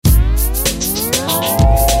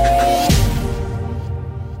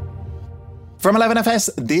From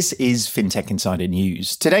 11FS, this is FinTech Insider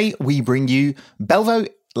News. Today, we bring you Belvo,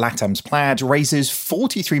 LATAM's Plaid, raises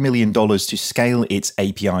 $43 million to scale its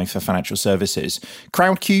API for financial services.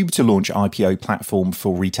 Crowdcube to launch IPO platform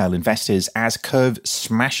for retail investors as Curve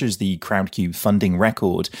smashes the Crowdcube funding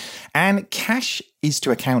record. And cash is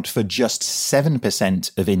to account for just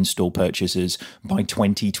 7% of in-store purchases by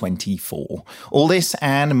 2024. All this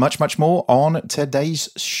and much, much more on today's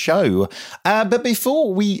show. But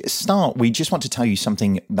before we start, we just want to tell you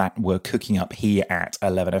something that we're cooking up here at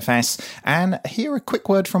 11FS and hear a quick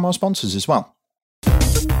word from our sponsors as well.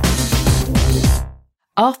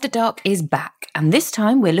 After Dark is back, and this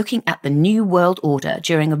time we're looking at the New World Order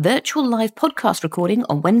during a virtual live podcast recording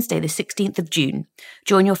on Wednesday the 16th of June.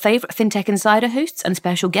 Join your favourite FinTech Insider hosts and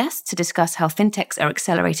special guests to discuss how FinTechs are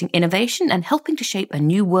accelerating innovation and helping to shape a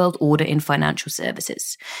new world order in financial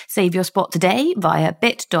services. Save your spot today via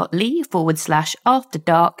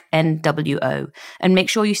bit.ly/AfterDarkNWO, and make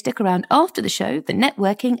sure you stick around after the show for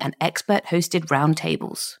networking and expert-hosted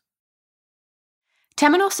roundtables.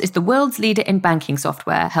 Temenos is the world's leader in banking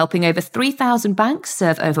software, helping over 3,000 banks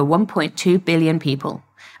serve over 1.2 billion people.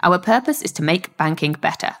 Our purpose is to make banking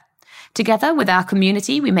better. Together with our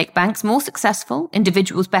community, we make banks more successful,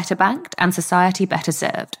 individuals better banked, and society better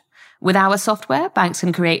served. With our software, banks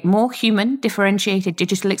can create more human, differentiated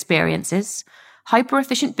digital experiences,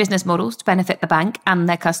 hyper-efficient business models to benefit the bank and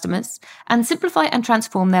their customers, and simplify and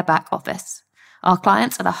transform their back office. Our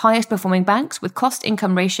clients are the highest performing banks with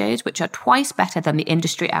cost-income ratios which are twice better than the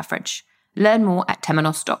industry average. Learn more at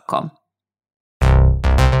temenos.com.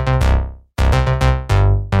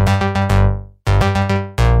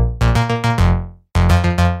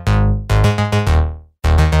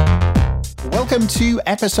 Welcome to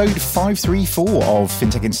episode 534 of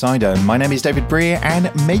FinTech Insider. My name is David Breer, and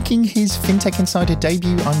making his FinTech Insider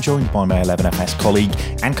debut, I'm joined by my 11FS colleague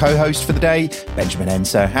and co-host for the day, Benjamin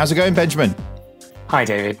Enser. How's it going, Benjamin? Hi,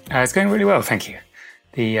 David. It's going really well, thank you.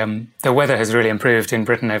 The weather has really improved in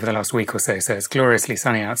Britain over the last week or so it's gloriously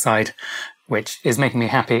sunny outside, which is making me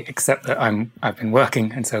happy, except that I've been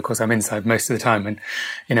working, and so, of course, I'm inside most of the time. And,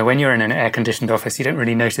 when you're in an air-conditioned office, you don't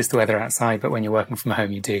really notice the weather outside, but when you're working from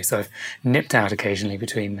home, you do. So I've nipped out occasionally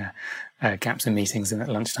between gaps in meetings and at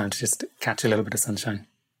lunchtime to just catch a little bit of sunshine.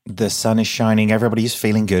 The sun is shining. Everybody's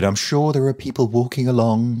feeling good. I'm sure there are people walking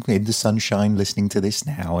along in the sunshine listening to this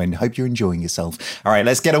now, and hope you're enjoying yourself. All right,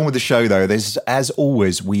 let's get on with the show, though. As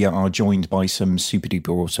always, we are joined by some super duper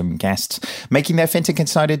awesome guests. Making their FinTech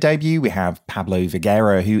Insider debut, we have Pablo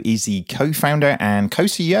Viguera, who is the co-founder and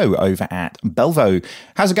co-CEO over at Belvo.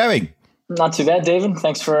 How's it going? Not too bad, David.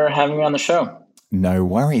 Thanks for having me on the show. No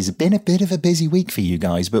worries. It's been a bit of a busy week for you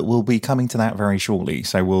guys, but we'll be coming to that very shortly.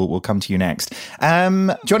 So we'll come to you next.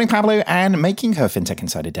 Joining Pablo and making her FinTech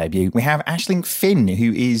Insider debut, we have Aisling Finn,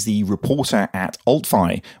 who is the reporter at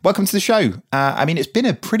AltFi. Welcome to the show. It's been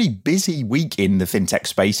a pretty busy week in the FinTech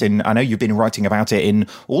space, and I know you've been writing about it in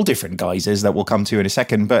all different guises that we'll come to in a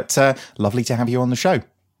second, but lovely to have you on the show.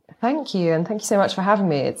 Thank you, and thank you so much for having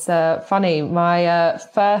me. It's funny, my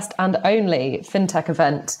first and only FinTech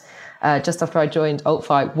event just after I joined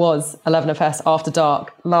AltFi was 11FS After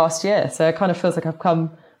Dark last year. So it kind of feels like I've come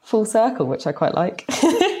full circle, which I quite like.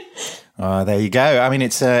 There you go.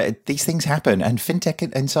 It's these things happen, and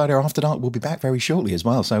FinTech Insider After Dark will be back very shortly as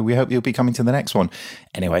well. So we hope you'll be coming to the next one.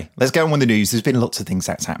 Anyway, let's go on with the news. There's been lots of things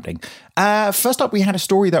that's happening. First up, we had a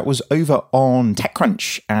story that was over on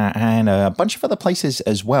TechCrunch and a bunch of other places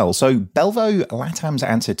as well. So Belvo, LATAM's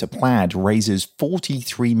answer to Plaid, raises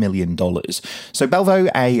 $43 million. So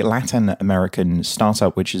Belvo, a Latin American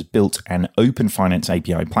startup which has built an open finance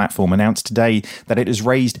API platform, announced today that it has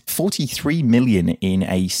raised $43 million in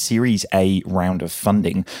a Series A round of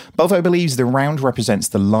funding. Belvo believes the round represents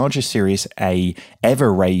the largest Series A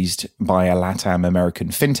ever raised by a LATAM American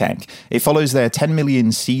fintech. It follows their $10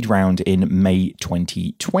 million seed round in May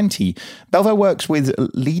 2020. Belvo works with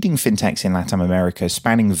leading fintechs in Latin America,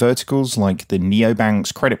 spanning verticals like the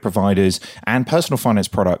neobanks, credit providers, and personal finance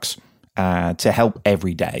products to help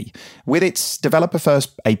every day. With its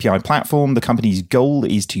developer-first API platform, the company's goal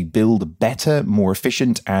is to build better, more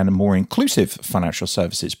efficient, and more inclusive financial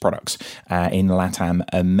services products in Latin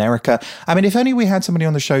America. If only we had somebody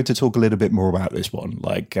on the show to talk a little bit more about this one.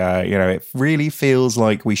 It really feels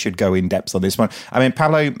like we should go in depth on this one.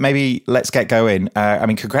 Pablo, maybe let's get going.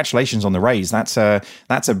 Congratulations on the raise. That's a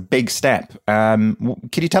big step. Can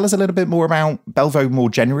you tell us a little bit more about Belvo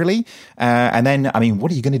more generally? And then,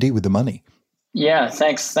 what are you going to do with the money? Yeah,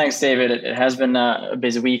 thanks, David. It has been a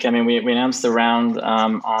busy week. We announced the round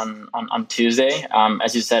on Tuesday.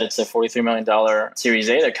 As you said, it's a $43 million Series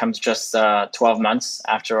A that comes just 12 months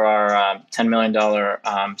after our $10 million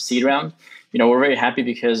seed round. we're very happy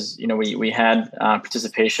because, we had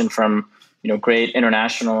participation from, great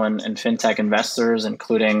international and fintech investors,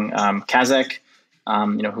 including Kazakh,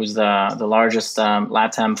 who's the largest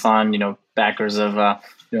LATAM fund, backers of a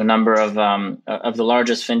number of the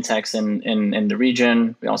largest fintechs in the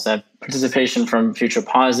region. We also had participation from Future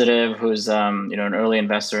Positive, who's an early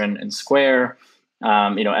investor in Square,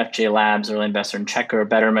 FJ Labs, early investor in Checker,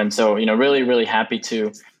 Betterment. So really, really happy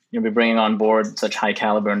to be bringing on board such high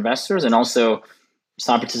caliber investors, and also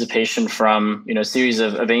saw participation from a series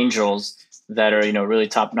of angels that are really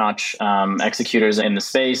top notch executors in the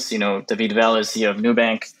space. David Vell is CEO of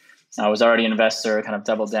Nubank. I was already an investor, kind of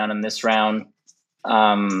doubled down in this round.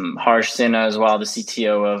 Harsh Sinha as well, the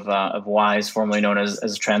CTO of Wise, formerly known as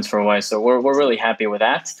TransferWise. So we're really happy with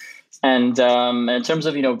that. And in terms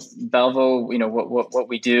of Belvo, what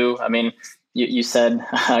we do, I mean, you said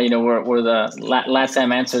we're the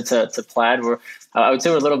LATAM answer to Plaid. I would say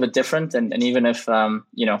we're a little bit different, and even if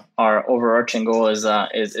our overarching goal is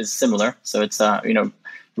similar, so it's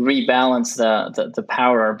rebalance the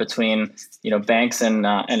power between banks and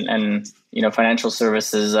financial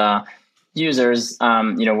services users.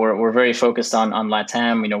 We're very focused on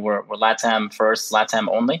LATAM. We're LATAM first, LATAM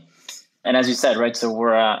only. And as you said, right, so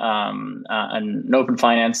we're an open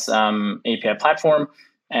finance API platform,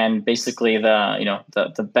 and basically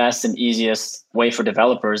the best and easiest way for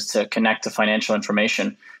developers to connect to financial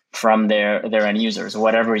information from their end users,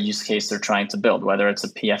 whatever use case they're trying to build, whether it's a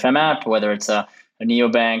PFM app, whether it's a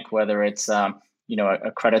neobank, whether it's a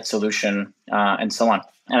credit solution, and so on.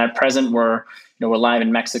 And at present, we're live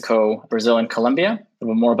in Mexico, Brazil, and Colombia. A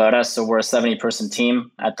little more about us. So we're a 70-person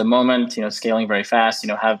team at the moment, scaling very fast.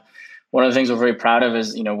 One of the things we're very proud of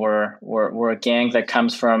is, we're a gang that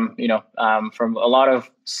comes from a lot of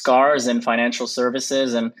scars in financial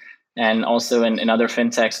services and also in other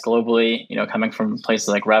fintechs globally, coming from places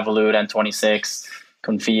like Revolut, N26,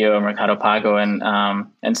 Confio, Mercado Pago,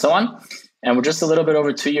 and so on. And we're just a little bit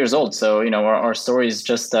over 2 years old. So, our story is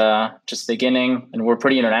just beginning, and we're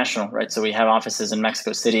pretty international, right? So we have offices in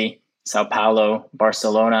Mexico City, Sao Paulo,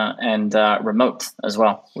 Barcelona, and remote as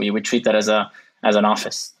well. We treat that as an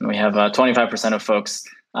office, and we have 25% of folks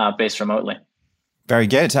based remotely. Very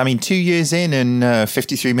good. I mean, 2 years in and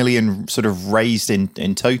 53 million sort of raised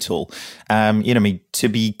in total. To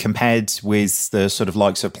be compared with the sort of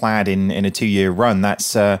likes of Plaid in a 2-year run,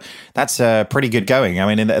 that's pretty good going.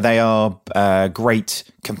 I mean, they are great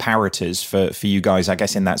comparators for you guys, I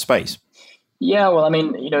guess, in that space. Yeah, well, I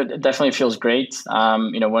mean, it definitely feels great.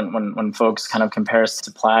 When folks kind of compare us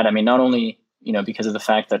to Plaid, I mean, not only because of the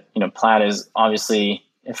fact that Plaid is obviously,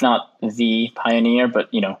 if not the pioneer, but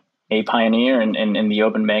a pioneer in the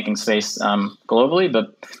open banking space globally,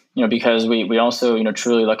 but because we also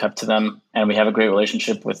truly look up to them, and we have a great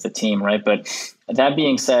relationship with the team, right? But that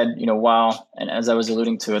being said, while, and as I was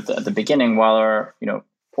alluding to at the beginning, while our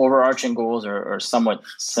overarching goals are somewhat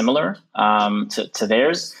similar to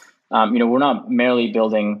theirs, we're not merely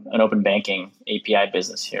building an open banking API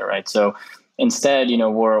business here, right? So instead,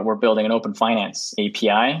 we're building an open finance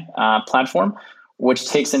API platform, which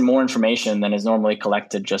takes in more information than is normally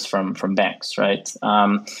collected just from banks, right?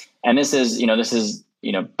 And this is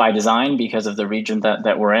by design because of the region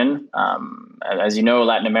that we're in. As you know,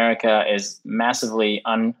 Latin America is massively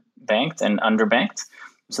unbanked and underbanked.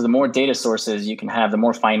 So the more data sources you can have, the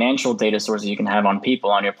more financial data sources you can have on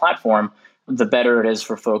people on your platform, the better it is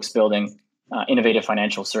for folks building innovative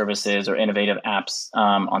financial services or innovative apps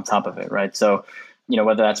on top of it, right? So,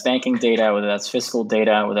 whether that's banking data, whether that's fiscal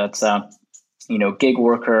data, whether that's gig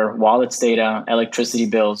worker, wallets data, electricity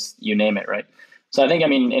bills, you name it, right? So I think,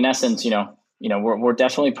 in essence, we're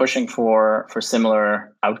definitely pushing for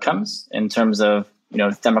similar outcomes in terms of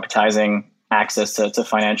democratizing access to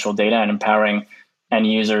financial data and empowering end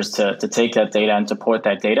users to take that data and to port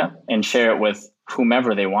that data and share it with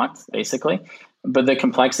whomever they want, basically. But the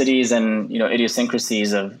complexities and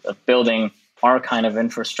idiosyncrasies of building our kind of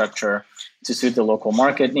infrastructure to suit the local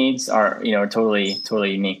market needs are totally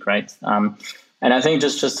unique, right? And I think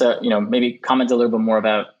just to maybe comment a little bit more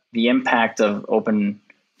about the impact of open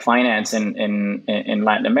finance in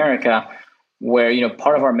Latin America, where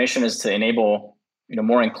part of our mission is to enable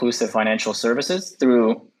more inclusive financial services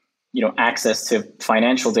through access to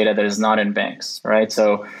financial data that is not in banks, right?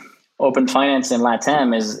 So open finance in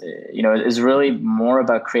LATAM is really more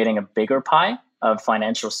about creating a bigger pie of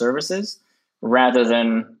financial services rather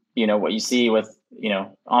than what you see with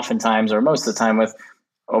oftentimes or most of the time with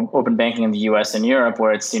open banking in the US and Europe,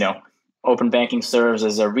 where it's open banking serves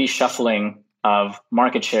as a reshuffling of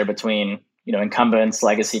market share between incumbents,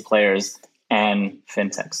 legacy players, and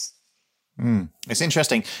fintechs. It's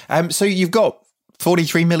interesting. So you've got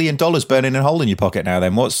 $43 million burning a hole in your pocket now.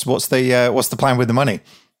 Then what's the plan with the money?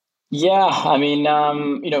 Yeah, I mean,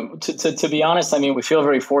 to be honest, I mean, we feel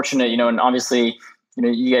very fortunate, and obviously,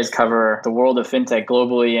 you guys cover the world of fintech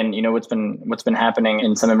globally, and what's been happening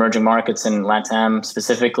in some emerging markets in LATAM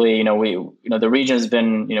specifically. The region has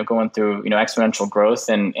been going through exponential growth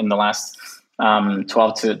in the last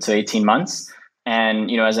 12 to 18 months, and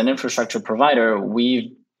as an infrastructure provider, we've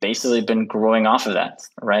basically been growing off of that,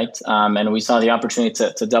 right? And we saw the opportunity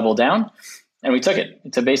to double down. And we took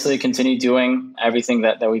it to basically continue doing everything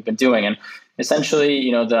that we've been doing. And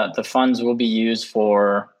essentially, the funds will be used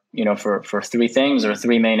for three things or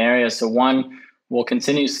three main areas. So one, we'll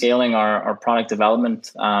continue scaling our product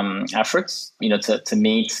development efforts, to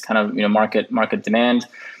meet kind of, market demand.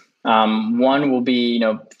 One will be,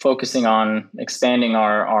 focusing on expanding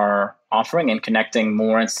our offering and connecting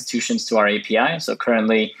more institutions to our API. So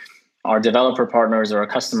currently our developer partners or our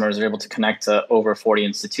customers are able to connect to over 40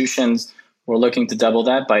 institutions. We're looking to double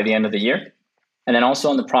that by the end of the year. And then also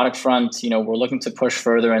on the product front, we're looking to push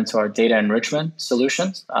further into our data enrichment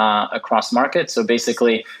solutions across markets. So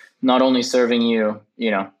basically, not only serving you,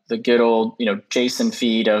 the good old, JSON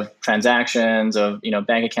feed of transactions, of,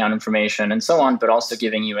 bank account information and so on, but also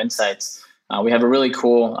giving you insights. We have a really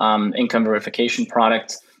cool income verification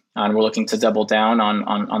product, and we're looking to double down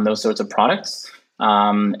on those sorts of products.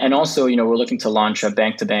 And also, we're looking to launch a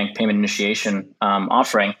bank-to-bank payment initiation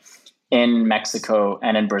offering in Mexico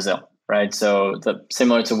and in Brazil, right? So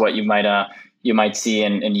similar to what you might see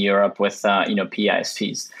in Europe with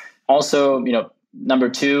PISPs. Also, number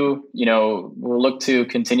two, we'll look to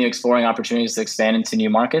continue exploring opportunities to expand into new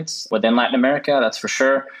markets within Latin America. That's for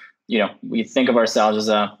sure. We think of ourselves as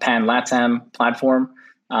a pan-LATAM platform,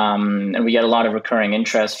 and we get a lot of recurring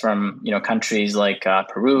interest from countries like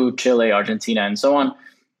Peru, Chile, Argentina, and so on.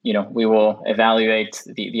 We will evaluate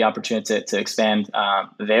the opportunity to expand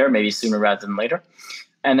there, maybe sooner rather than later.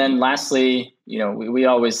 And then lastly, we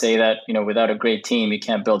always say that, without a great team, you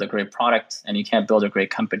can't build a great product and you can't build a great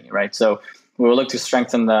company, right? So we will look to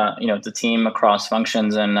strengthen the team across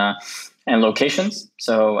functions and locations.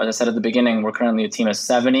 So as I said at the beginning, we're currently a team of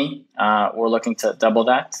 70. We're looking to double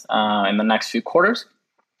that in the next few quarters.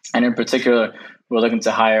 And in particular, we're looking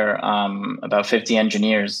to hire about 50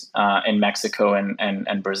 engineers in Mexico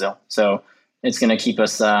and Brazil. So it's going to keep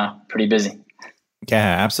us pretty busy. Yeah,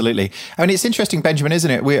 absolutely. I mean, it's interesting, Benjamin,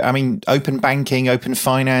 isn't it? Open banking, open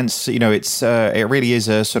finance, it really is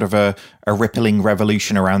a sort of a rippling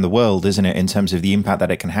revolution around the world, isn't it, in terms of the impact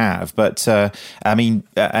that it can have. But and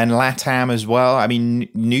LATAM as well. I mean,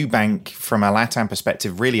 Nubank from a LATAM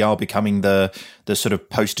perspective really are becoming the sort of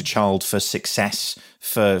poster child for success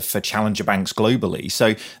for challenger banks globally.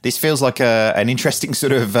 So this feels like an interesting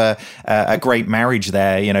sort of a great marriage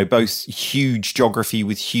there. Both huge geography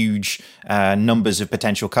with huge numbers of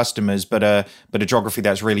potential customers, but a geography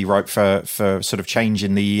that's really ripe for sort of change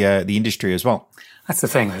in the industry as well. That's the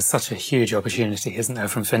thing. There's such a huge opportunity, isn't there,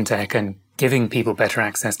 from fintech and giving people better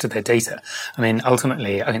access to their data. I mean,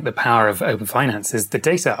 ultimately, I think the power of open finance is the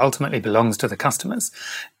data ultimately belongs to the customers.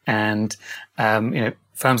 And,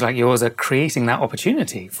 firms like yours are creating that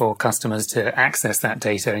opportunity for customers to access that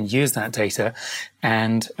data and use that data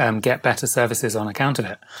and get better services on account of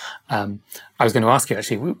it. I was going to ask you,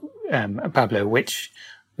 actually, Pablo,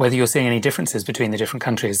 whether you're seeing any differences between the different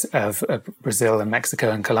countries of Brazil and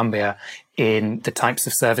Mexico and Colombia in the types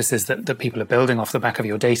of services that people are building off the back of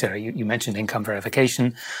your data. You mentioned income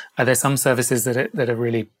verification. Are there some services that are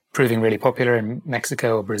really proving really popular in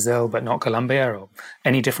Mexico or Brazil, but not Colombia, or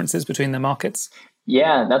any differences between the markets?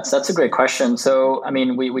 Yeah, that's a great question. So, I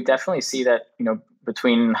mean, we definitely see that,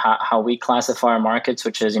 between how we classify our markets,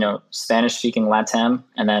 which is, Spanish-speaking LATAM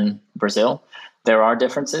and then Brazil. There are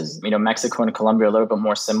differences. Mexico and Colombia are a little bit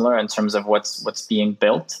more similar in terms of what's being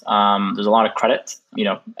built. There's a lot of credit,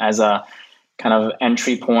 as a kind of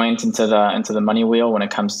entry point into the money wheel when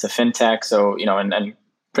it comes to fintech. So, and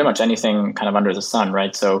pretty much anything kind of under the sun,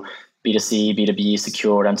 right? So B2C, B2B,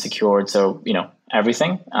 secured, unsecured. So,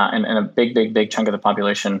 everything. And a big chunk of the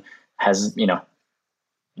population has,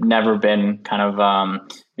 never been kind of,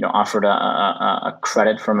 offered a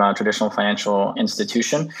credit from a traditional financial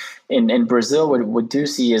institution. In Brazil, what we do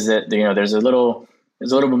see is that, there's a little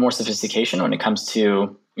bit more sophistication when it comes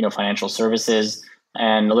to, financial services,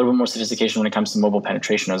 and a little bit more sophistication when it comes to mobile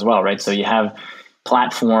penetration as well, right? So you have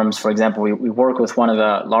platforms, for example, we work with one of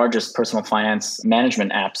the largest personal finance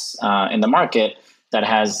management apps in the market that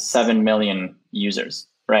has 7 million users,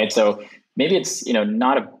 right? So maybe it's,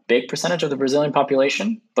 not a big percentage of the Brazilian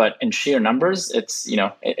population, but in sheer numbers, it's, in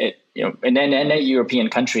a European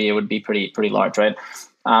country, it would be pretty large, right?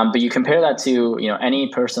 But you compare that to, any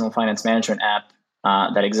personal finance management app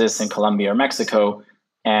that exists in Colombia or Mexico,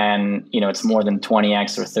 and it's more than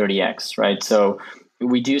 20x or 30x, right? So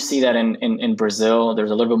we do see that in Brazil.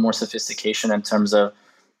 There's a little bit more sophistication in terms of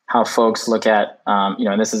how folks look at,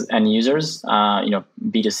 and this is end users,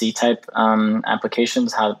 B2C type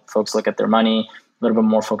applications, how folks look at their money, a little bit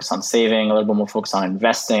more focused on saving, a little bit more focused on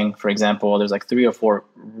investing. For example, there's like 3 or 4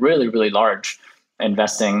 really, really large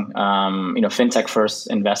investing, fintech first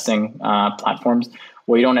investing platforms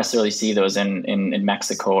where you don't necessarily see those in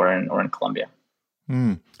Mexico or in Colombia.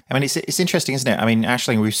 I mean, it's interesting, isn't it? I mean,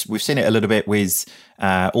 Aisling, we've seen it a little bit with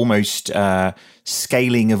almost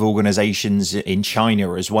scaling of organizations in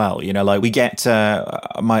China as well. Like we get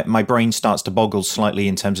my brain starts to boggle slightly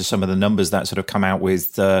in terms of some of the numbers that sort of come out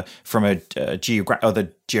with from a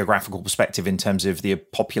geographical perspective in terms of the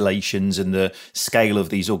populations and the scale of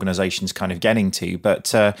these organizations kind of getting to. But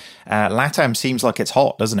LATAM seems like it's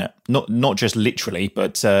hot, doesn't it? Not just literally,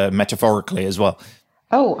 but metaphorically as well.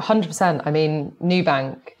 Oh, 100%. I mean,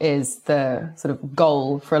 Nubank is the sort of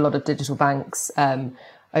goal for a lot of digital banks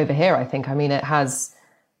over here, I think. I mean,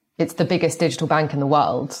 it's the biggest digital bank in the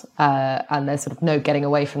world, and there's sort of no getting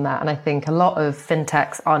away from that. And I think a lot of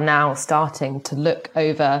fintechs are now starting to look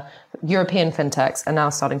over, European fintechs are now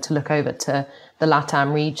starting to look over to the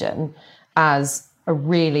LATAM region as a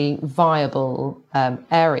really viable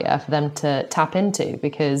area for them to tap into,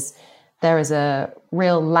 because there is a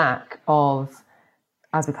real lack of,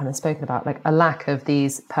 as we've kind of spoken about, like a lack of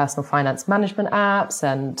these personal finance management apps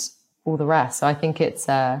and all the rest. So I think it's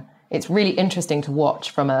really interesting to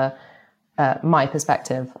watch from my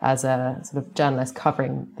perspective as a sort of journalist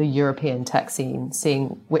covering the European tech scene,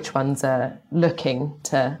 seeing which ones are looking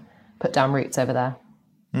to put down roots over there.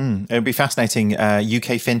 It would be fascinating.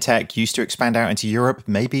 UK fintech used to expand out into Europe.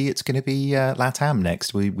 Maybe it's going to be LATAM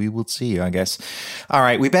next. We will see, I guess. All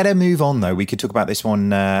right, we better move on, though. We could talk about this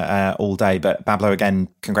one all day. But Bablo, again,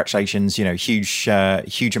 congratulations. Huge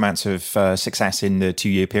amounts of success in the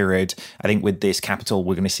 2-year period. I think with this capital,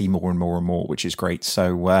 we're going to see more and more and more, which is great.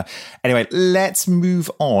 So anyway, let's move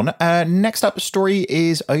on. Next up story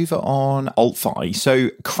is over on AltFi. So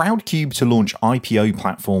Crowdcube to launch IPO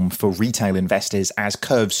platform for retail investors as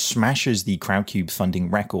Curve smashes the Crowdcube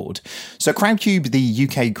funding record. So Crowdcube, the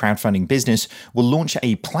UK crowdfunding business, will launch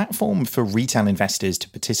a platform for retail investors to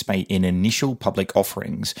participate in initial public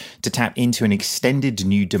offerings to tap into an extended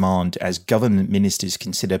new demand as government ministers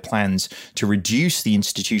consider plans to reduce the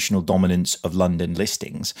institutional dominance of London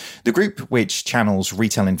listings. The group, which channels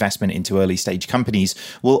retail investment into early stage companies,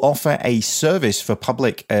 will offer a service for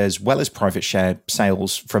public as well as private share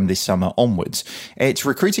sales from this summer onwards. It's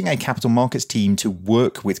recruiting a capital markets team to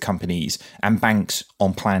work with companies and banks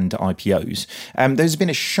on planned IPOs. There's been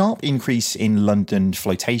a sharp increase in London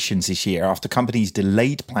flotations this year after companies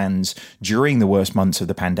delayed plans during the worst months of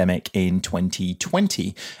the pandemic in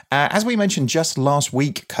 2020. As we mentioned just last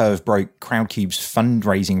week, Curve broke Crowdcube's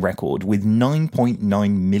fundraising record with 9.9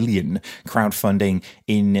 million crowdfunding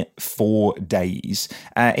in 4 days.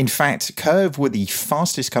 In fact, Curve were the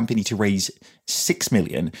fastest company to raise 6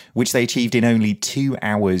 million, which they achieved in only 2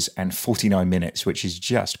 hours and 49 minutes, which is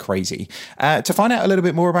just crazy. To find out a little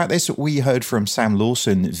bit more about this, we heard from Sam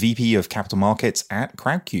Lawson, VP of Capital Markets at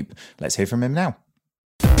Crowdcube. Let's hear from him now.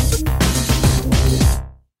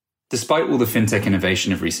 Despite all the fintech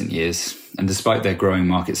innovation of recent years, and despite their growing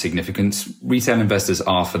market significance, retail investors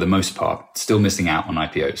are, for the most part, still missing out on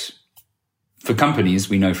IPOs. For companies,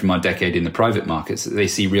 we know from our decade in the private markets that they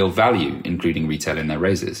see real value including retail in their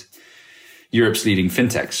raises. Europe's leading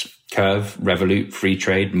fintechs, Curve, Revolut,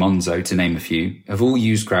 Freetrade, Monzo, to name a few, have all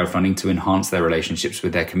used crowdfunding to enhance their relationships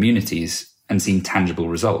with their communities and seen tangible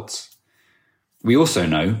results. We also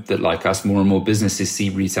know that, like us, more and more businesses see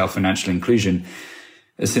retail financial inclusion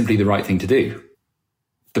as simply the right thing to do.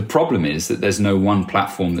 The problem is that there's no one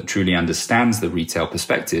platform that truly understands the retail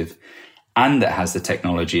perspective and that has the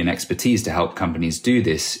technology and expertise to help companies do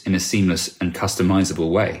this in a seamless and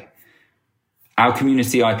customizable way. Our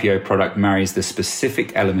community IPO product marries the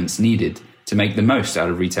specific elements needed to make the most out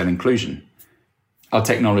of retail inclusion. Our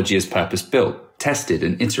technology is purpose-built, tested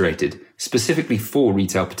and iterated specifically for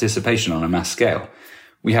retail participation on a mass scale.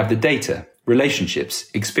 We have the data, relationships,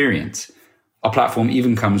 experience. Our platform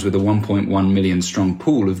even comes with a 1.1 million strong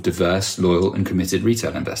pool of diverse, loyal and committed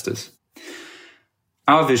retail investors.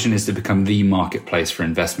 Our vision is to become the marketplace for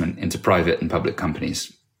investment into private and public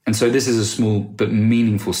companies. And so this is a small but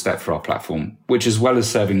meaningful step for our platform, which, as well as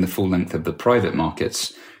serving the full length of the private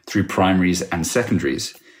markets through primaries and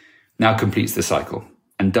secondaries, now completes the cycle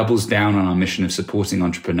and doubles down on our mission of supporting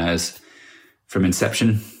entrepreneurs from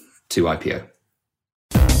inception to IPO.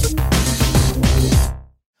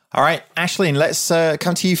 All right, Aisling, let's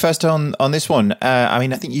come to you first on this one. I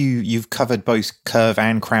mean, I think you've covered both Curve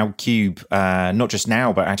and Crowdcube, not just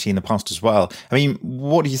now, but actually in the past as well. I mean,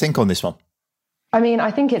 what do you think on this one? I mean,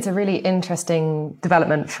 I think it's a really interesting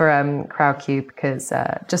development for Crowdcube because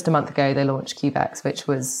just a month ago they launched CubeX, which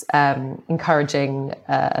was encouraging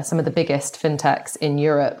some of the biggest fintechs in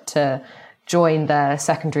Europe to join their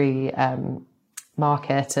secondary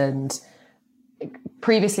market. And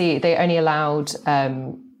previously they only allowed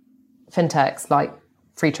fintechs like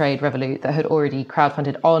Free Trade, Revolut that had already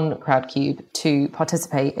crowdfunded on Crowdcube to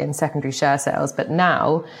participate in secondary share sales. But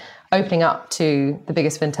now opening up to the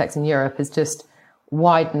biggest fintechs in Europe is just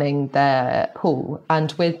widening their pool.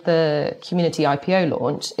 And with the community IPO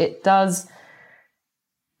launch, it does,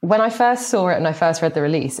 when I first saw it and I first read the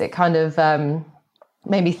release, it kind of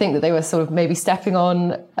made me think that they were sort of maybe stepping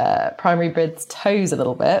on Primary Bid's toes a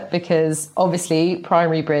little bit, because obviously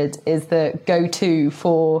Primary Bid is the go-to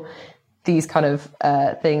for these kind of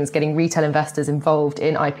things, getting retail investors involved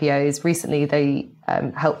in IPOs. Recently, they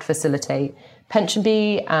helped facilitate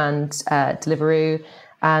PensionBee and Deliveroo.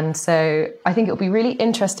 And so I think it'll be really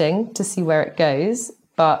interesting to see where it goes.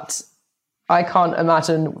 But I can't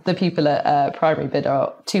imagine the people at Primary Bid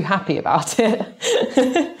are too happy about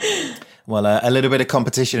it. Well, a little bit of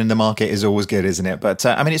competition in the market is always good, isn't it? But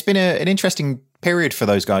I mean, it's been an interesting period for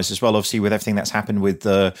those guys as well, obviously, with everything that's happened with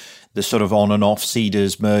the sort of on and off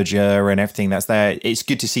Cedars merger and everything that's there. It's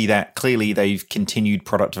good to see that clearly they've continued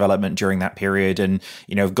product development during that period and,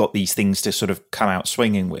 you know, have got these things to sort of come out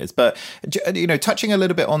swinging with. But, you know, touching a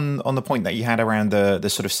little bit on the point that you had around the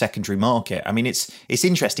sort of secondary market, I mean, it's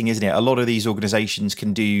interesting, isn't it? A lot of these organizations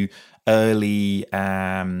can do early,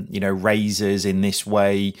 you know, raises in this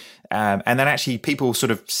way. And then actually people sort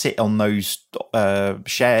of sit on those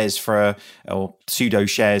shares or pseudo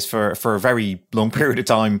shares for a very long period of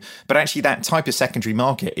time. But actually that type of secondary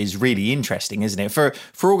market is really interesting, isn't it? For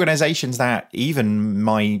organizations that even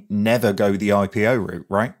might never go the IPO route,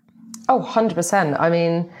 right? Oh, 100%. I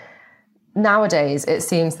mean, nowadays it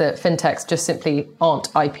seems that fintechs just simply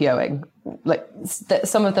aren't IPO-ing. Like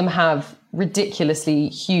some of them have ridiculously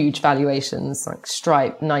huge valuations, like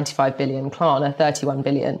Stripe, 95 billion, Klarna, 31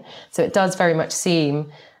 billion. So it does very much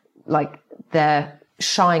seem like they're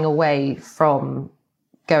shying away from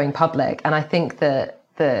going public. And I think that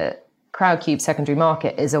the Crowdcube secondary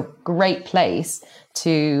market is a great place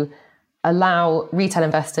to allow retail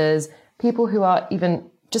investors, people who are even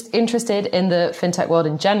just interested in the fintech world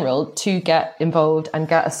in general, to get involved and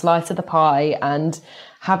get a slice of the pie and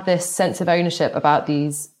have this sense of ownership about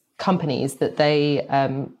these companies that they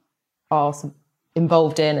are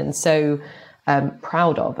involved in and so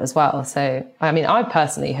proud of as well. So, I mean, I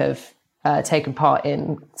personally have taken part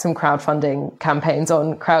in some crowdfunding campaigns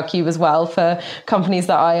on Crowdcube as well for companies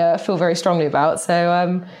that I feel very strongly about.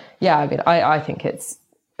 So, yeah, I mean, I think it's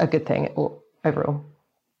a good thing overall.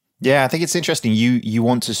 Yeah, I think it's interesting. You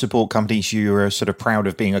want to support companies you are sort of proud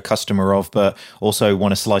of being a customer of, but also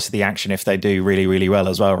want to slice of the action if they do really, really well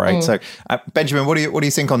as well, right? So, Benjamin, what do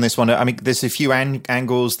you think on this one? I mean, there's a few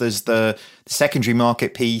angles. There's the secondary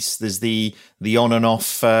market piece. There's the on and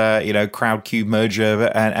off, you know, Crowdcube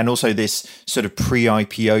merger, and also this sort of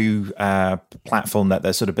pre-IPO platform that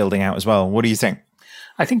they're sort of building out as well. What do you think?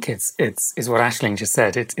 I think it's what Aisling just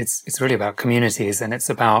said. It's really about communities, and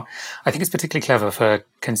it's about, I think it's particularly clever for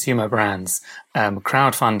consumer brands.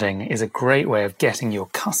 Crowdfunding is a great way of getting your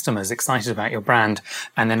customers excited about your brand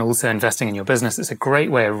and then also investing in your business. It's a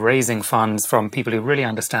great way of raising funds from people who really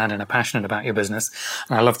understand and are passionate about your business.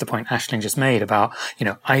 And I love the point Aisling just made about, you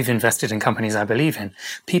know, I've invested in companies I believe in.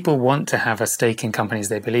 People want to have a stake in companies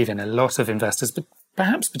they believe in. A lot of investors, but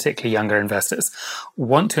perhaps particularly younger investors,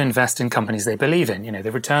 want to invest in companies they believe in. You know,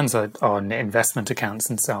 the returns on investment accounts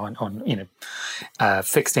and so on you know,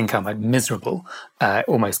 fixed income are miserable,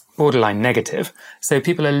 almost borderline negative. So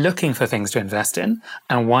people are looking for things to invest in,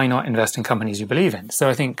 and why not invest in companies you believe in? So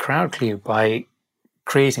I think Crowdcube, by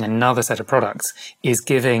creating another set of products, is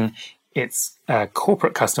giving its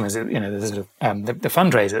corporate customers, you know, the sort of the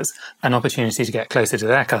fundraisers, an opportunity to get closer to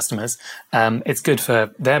their customers. It's good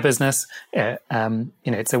for their business. You know,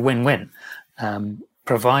 it's a win-win,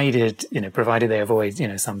 provided they avoid, you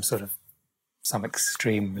know, some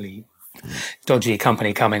extremely dodgy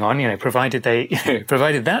company coming on. You know, provided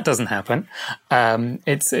that doesn't happen,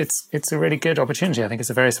 it's a really good opportunity. I think it's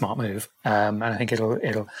a very smart move, and I think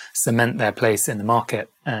it'll cement their place in the market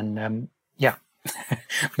and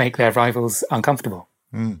make their rivals uncomfortable.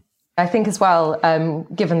 I think as well,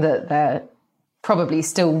 given that they're probably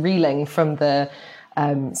still reeling from the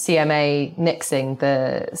CMA nixing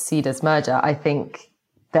the Cedars merger, I think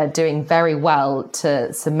they're doing very well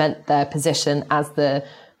to cement their position as the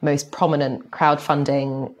most prominent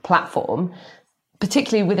crowdfunding platform,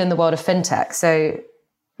 particularly within the world of fintech. So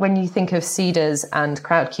when you think of Seedrs and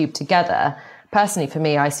Crowdcube together, personally for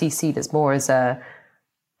me, I see Seedrs more as a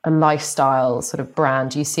lifestyle sort of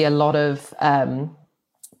brand. You see a lot of I've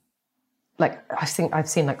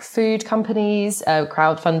seen like food companies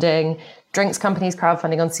crowdfunding, drinks companies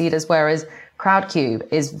crowdfunding on Seedrs, whereas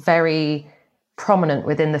Crowdcube is very prominent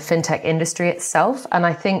within the fintech industry itself. And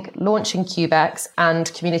I think launching CubeX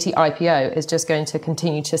and Community IPO is just going to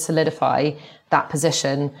continue to solidify that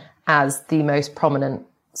position as the most prominent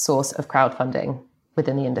source of crowdfunding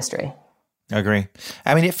within the industry. I agree.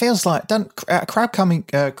 I mean, it feels like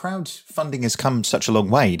crowdfunding has come such a long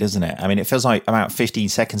way, doesn't it? I mean, it feels like about 15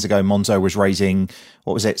 seconds ago, Monzo was raising,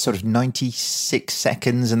 what was it, sort of 96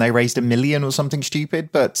 seconds, and they raised $1 million or something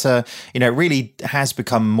stupid. But, it really has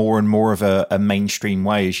become more and more of a mainstream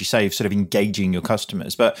way, as you say, of sort of engaging your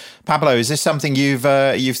customers. But Pablo, is this something you've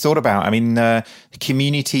thought about? I mean, the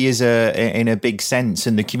community is in a big sense,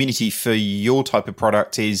 and the community for your type of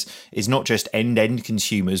product is not just end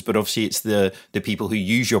consumers, but obviously it's the people who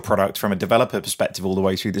use your product from a developer perspective all the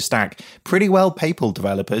way through the stack. Pretty well PayPal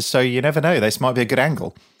developers, so you never know. This might be a good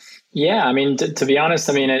angle. Yeah, I mean, to be honest,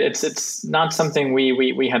 I mean, it's not something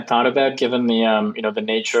we had thought about, given the the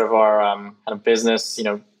nature of our kind of business,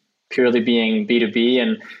 purely being B2B,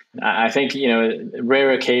 and I think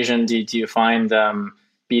rare occasion do you find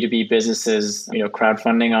B2B businesses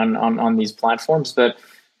crowdfunding on these platforms, but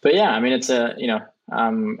yeah, I mean, it's a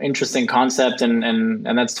interesting concept, and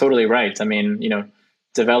that's totally right. I mean,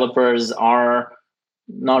 developers are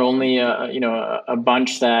not only a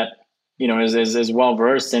bunch that is well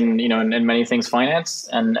versed in in many things finance,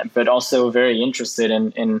 but also very interested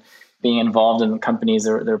in being involved in companies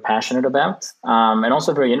they're passionate about, and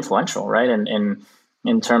also very influential, right? In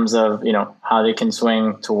terms of how they can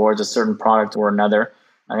swing towards a certain product or another.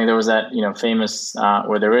 I think there was that famous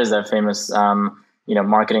there is that famous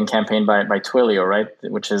marketing campaign by Twilio, right?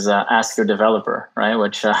 Which is ask your developer, right?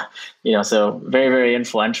 Which so very, very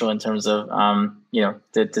influential in terms of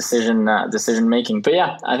the decision making. But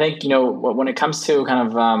yeah, I think when it comes to kind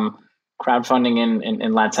of crowdfunding in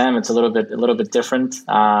LATAM, it's a little bit different.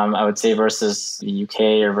 I would say versus the UK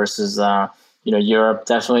or versus Europe.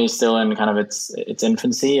 Definitely still in kind of its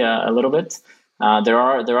infancy a little bit. There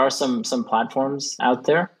are some platforms out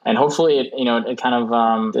there, and hopefully it kind of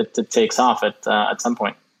it takes off at some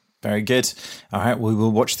point. Very good. All right, we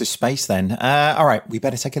will watch this space then. All right, we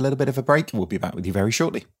better take a little bit of a break. We'll be back with you very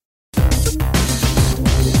shortly.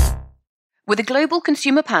 With a global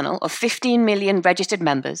consumer panel of 15 million registered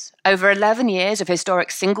members, over 11 years of historic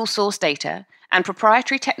single-source data, and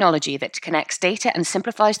proprietary technology that connects data and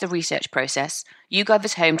simplifies the research process, YouGov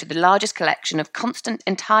is home to the largest collection of constant,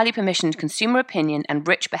 entirely permissioned consumer opinion and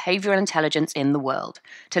rich behavioral intelligence in the world.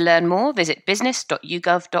 To learn more, visit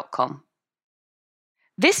business.yougov.com.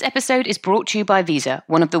 This episode is brought to you by Visa,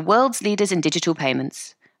 one of the world's leaders in digital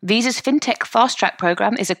payments. Visa's FinTech Fast Track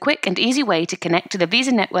program is a quick and easy way to connect to the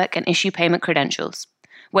Visa network and issue payment credentials.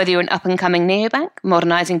 Whether you're an up-and-coming neobank,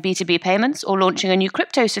 modernizing B2B payments, or launching a new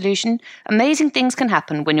crypto solution, amazing things can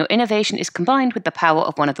happen when your innovation is combined with the power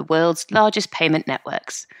of one of the world's largest payment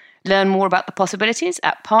networks. Learn more about the possibilities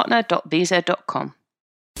at partner.visa.com.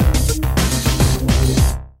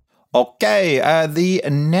 Okay, the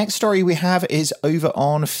next story we have is over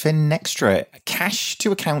on Finextra. Cash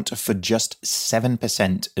to account for just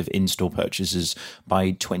 7% of in-store purchases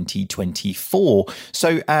by 2024.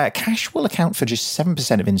 So cash will account for just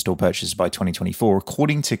 7% of in-store purchases by 2024,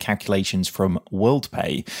 according to calculations from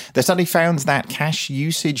WorldPay. The study found that cash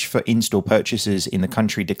usage for in-store purchases in the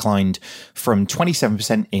country declined from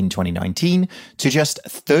 27% in 2019 to just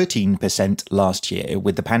 13% last year,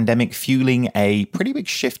 with the pandemic fueling a pretty big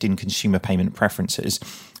shift in consumer payment preferences.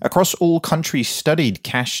 Across all countries studied,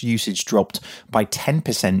 cash usage dropped by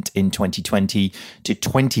 10% in 2020 to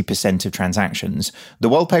 20% of transactions. The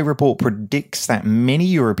WorldPay report predicts that many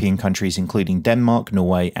European countries, including Denmark,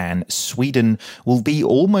 Norway, and Sweden, will be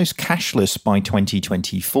almost cashless by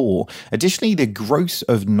 2024. Additionally, the growth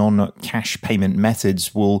of non-cash payment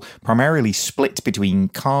methods will primarily split between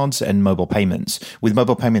cards and mobile payments, with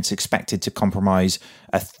mobile payments expected to comprise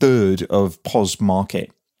a third of POS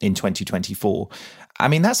market in 2024. I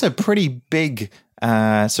mean, that's a pretty big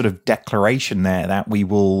sort of declaration there that we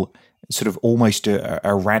will sort of almost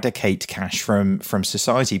eradicate cash from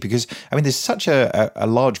society, because I mean there's such a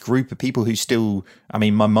large group of people who still, I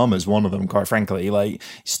mean my mum is one of them, quite frankly, like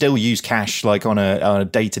still use cash like on a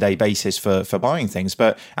day-to-day basis for buying things.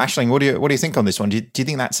 But Aisling, what do you think on this one? Do you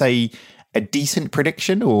think that's a decent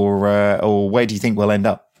prediction, or where do you think we'll end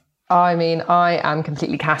up? I mean, I am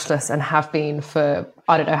completely cashless and have been for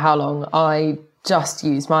I don't know how long. I just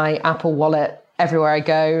use my Apple Wallet everywhere I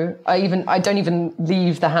go. I don't even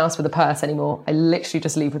leave the house with a purse anymore. I literally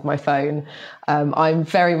just leave with my phone. I'm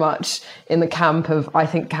very much in the camp of I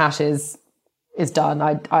think cash is done.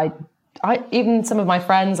 I even some of my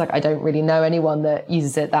friends, like I don't really know anyone that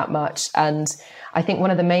uses it that much. And I think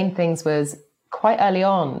one of the main things was quite early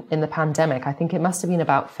on in the pandemic, I think it must have been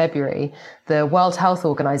about February, the World Health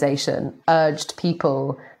Organization urged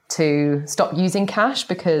people to stop using cash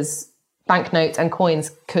because banknotes and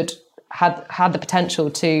coins had the potential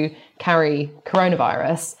to carry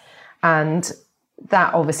coronavirus. And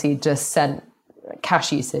that obviously just sent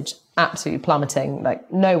cash usage absolutely plummeting.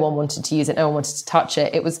 Like no one wanted to use it, no one wanted to touch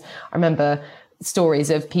it. I remember stories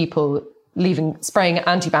of people spraying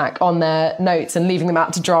antibac on their notes and leaving them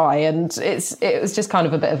out to dry. And it was just kind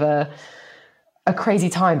of a bit of a crazy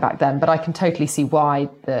time back then, but I can totally see why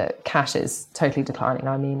the cash is totally declining.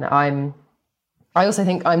 I mean, I also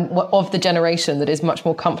think I'm of the generation that is much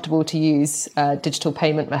more comfortable to use digital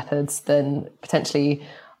payment methods than potentially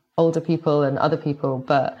older people and other people.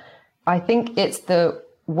 But I think it's the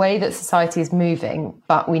way that society is moving,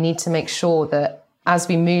 but we need to make sure that as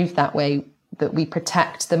we move that way, that we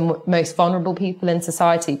protect the most vulnerable people in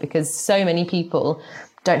society, because so many people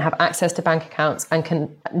don't have access to bank accounts and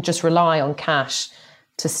can just rely on cash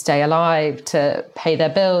to stay alive, to pay their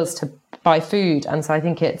bills, to buy food. And so I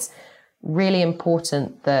think it's really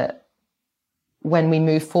important that when we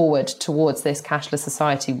move forward towards this cashless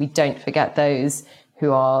society, we don't forget those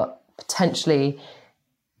who are potentially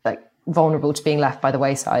like vulnerable to being left by the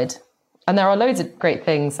wayside. And there are loads of great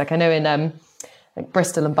things. Like I know in like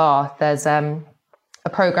Bristol and Bath, there's a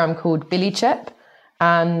program called Billy Chip,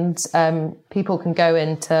 and people can go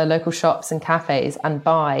into local shops and cafes and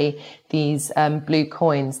buy these blue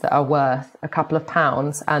coins that are worth a couple of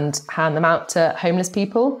pounds and hand them out to homeless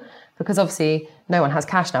people, because obviously no one has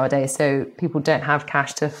cash nowadays, so people don't have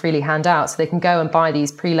cash to freely hand out. So they can go and buy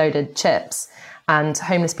these preloaded chips, and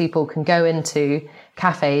homeless people can go into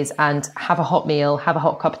cafes and have a hot meal, have a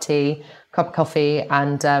hot cup of tea, cup of coffee.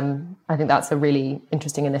 And I think that's a really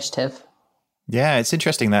interesting initiative. Yeah, it's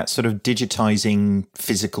interesting that sort of digitizing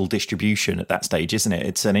physical distribution at that stage, isn't it?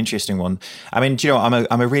 It's an interesting one. I mean, do you know,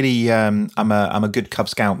 I'm a good Cub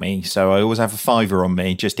Scout me, so I always have a fiver on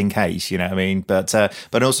me just in case, you know what I mean?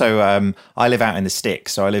 But also I live out in the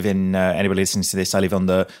sticks, so I live in anybody listening to this, I live on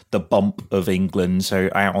the bump of England, so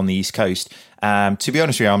out on the East Coast. To be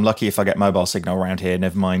honest with you, I'm lucky if I get mobile signal around here.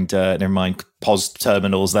 Never mind POS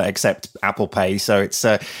terminals that accept Apple Pay. So it's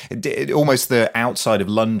almost the outside of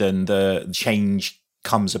London, the change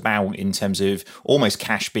comes about in terms of almost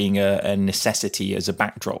cash being a necessity as a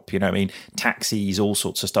backdrop. You know what I mean? Taxis, all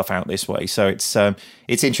sorts of stuff out this way. So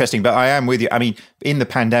it's interesting. But I am with you. I mean, in the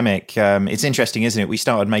pandemic, it's interesting, isn't it? We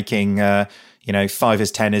started making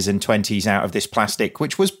fivers, teners, and 20s out of this plastic,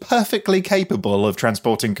 which was perfectly capable of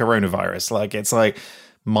transporting coronavirus. Like it's like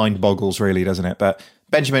mind boggles, really, doesn't it? But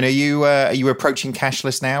Benjamin, are you approaching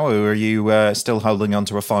cashless now, or are you still holding on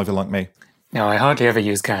to a fiver like me? No, I hardly ever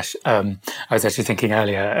use cash. I was actually thinking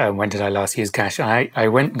earlier, when did I last use cash? I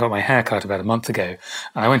went and got my haircut about a month ago.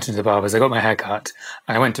 And I went into the barbers, I got my haircut,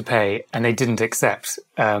 and I went to pay, and they didn't accept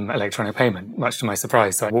electronic payment, much to my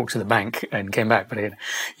surprise. So I walked to the bank and came back. But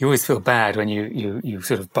you always feel bad when you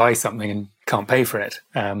sort of buy something and can't pay for it.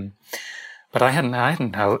 But I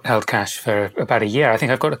hadn't held cash for about a year. I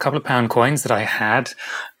think I've got a couple of pound coins that I had,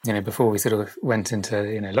 before we sort of went into,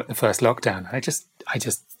 the first lockdown. I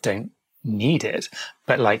just don't need it.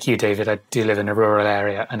 But like you, David, I do live in a rural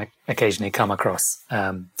area and occasionally come across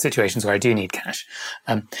situations where I do need cash.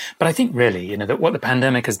 But I think really, that what the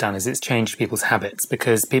pandemic has done is it's changed people's habits,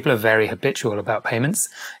 because people are very habitual about payments.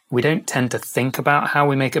 We don't tend to think about how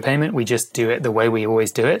we make a payment. We just do it the way we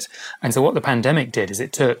always do it. And so what the pandemic did is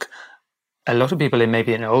it took a lot of people in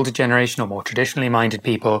maybe an older generation or more traditionally minded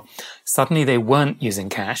people, suddenly they weren't using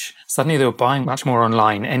cash. Suddenly they were buying much more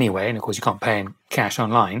online anyway. And of course you can't pay in cash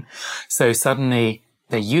online. So suddenly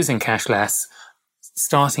they're using cash less,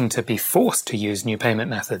 starting to be forced to use new payment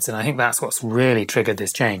methods. And I think that's what's really triggered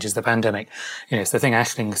this change is the pandemic. It's the thing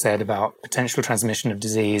Aisling said about potential transmission of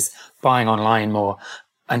disease, buying online more.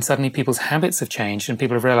 And suddenly people's habits have changed and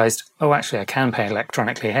people have realized, oh, actually, I can pay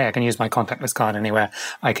electronically. Hey, I can use my contactless card anywhere.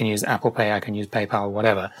 I can use Apple Pay. I can use PayPal,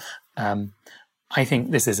 whatever. I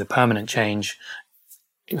think this is a permanent change.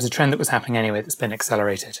 It was a trend that was happening anyway that's been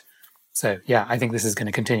accelerated. So, yeah, I think this is going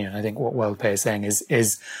to continue. And I think what WorldPay is saying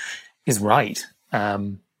is right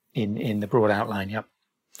in the broad outline. Yep.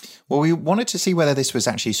 Well, we wanted to see whether this was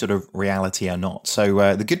actually sort of reality or not.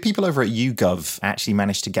 So the good people over at YouGov actually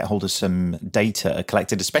managed to get hold of some data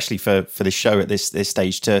collected, especially for this show at this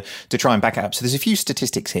stage, to try and back it up. So there's a few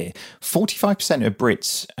statistics here. 45% of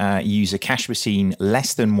Brits use a cash machine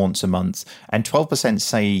less than once a month, and 12%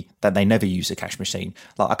 say that they never use a cash machine.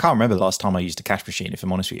 Like, I can't remember the last time I used a cash machine, if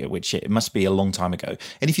I'm honest with you, which it must be a long time ago.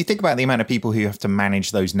 And if you think about the amount of people who have to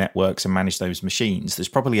manage those networks and manage those machines, there's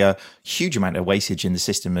probably a huge amount of wastage in the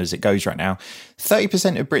system as it goes right now.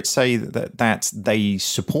 30% of Brits say that they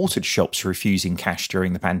supported shops refusing cash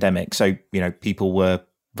during the pandemic. So, people were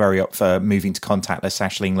very up for moving to contactless,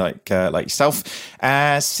 Aisling, like yourself.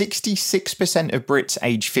 66% of Brits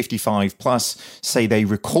aged 55 plus say they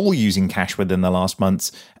recall using cash within the last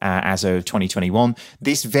month as of 2021.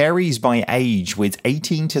 This varies by age, with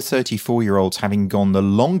 18 to 34-year-olds having gone the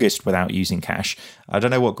longest without using cash. I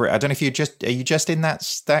don't know what group. I don't know if are you just in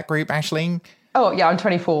that group, Aisling? Oh yeah, I'm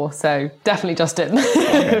 24, so definitely just in.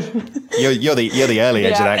 You're the early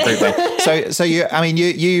edge of that group then. So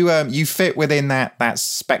you fit within that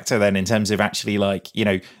spectre then, in terms of actually, like,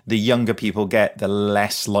 the younger people get, the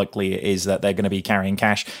less likely it is that they're going to be carrying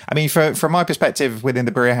cash. I mean, from my perspective, within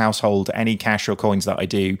the Berea household, any cash or coins that I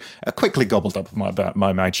do are quickly gobbled up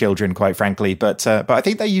by my children, quite frankly. But I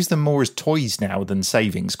think they use them more as toys now than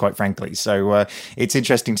savings, quite frankly. So it's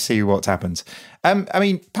interesting to see what happens. I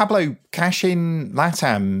mean, Pablo, cash in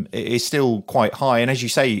LATAM is still quite high. And as you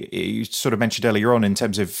say, you sort of mentioned earlier on, in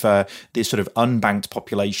terms of this sort of unbanked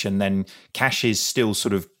population, then cash is still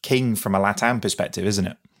sort of king from a LATAM perspective, isn't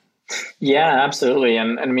it? Yeah, absolutely.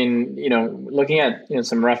 And I mean, looking at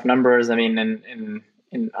some rough numbers, I mean, in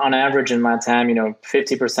on average in LATAM,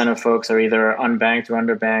 50% of folks are either unbanked or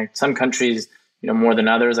underbanked. Some countries, more than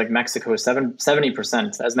others, like Mexico,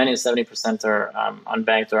 70%, as many as 70% are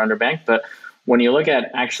unbanked or underbanked. But when you look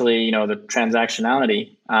at actually, the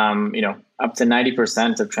transactionality, up to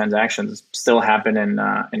 90% of transactions still happen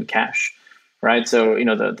in cash, right? So,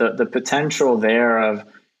 the potential there of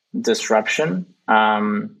disruption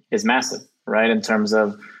is massive, right? In terms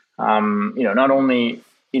of, not only,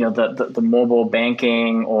 the mobile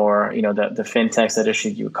banking or, the fintechs that issue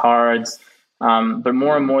you cards, but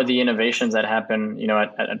more and more the innovations that happen,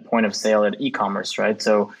 at point of sale, at e-commerce, right?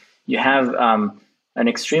 So you have an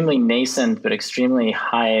extremely nascent but extremely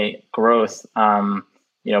high growth,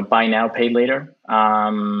 buy now, pay later,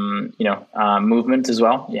 movement as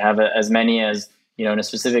well. You have as many as, in a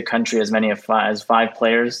specific country, as many as five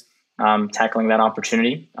players tackling that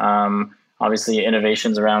opportunity. Obviously,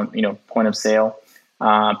 innovations around, point of sale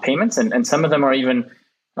payments, and some of them are even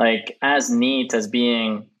like as neat as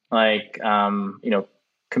being like,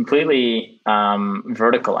 completely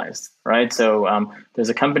verticalized, right? So there's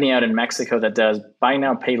a company out in Mexico that does buy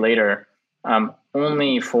now, pay later,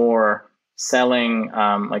 only for selling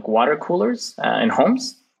like water coolers in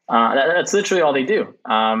homes. That's literally all they do.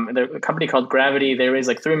 They're a company called Gravity. They raised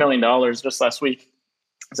like $3 million just last week.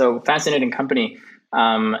 So fascinating company,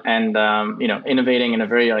 and innovating in a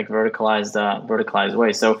very like verticalized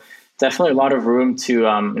way. So definitely a lot of room to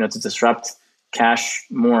to disrupt cash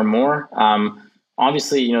more and more.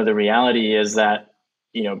 Obviously, the reality is that,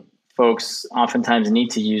 folks oftentimes need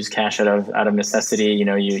to use cash out of necessity.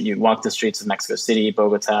 You walk the streets of Mexico City,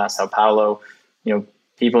 Bogota, Sao Paulo.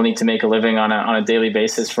 People need to make a living on a daily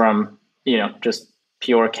basis from, just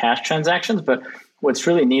pure cash transactions. But what's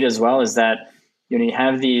really neat as well is that, you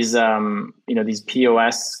have these, these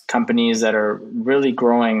POS companies that are really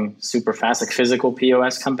growing super fast, like physical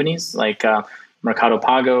POS companies, like Mercado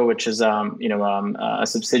Pago, which is a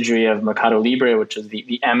subsidiary of Mercado Libre, which is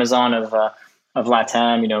the Amazon of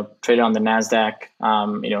LATAM. Traded on the Nasdaq.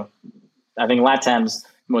 I think LATAM's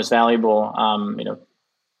most valuable,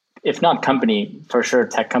 if not company, for sure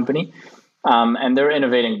tech company, and they're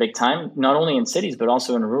innovating big time, not only in cities but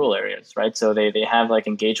also in rural areas, right? So they have like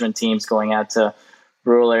engagement teams going out to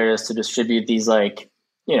rural areas to distribute these, like,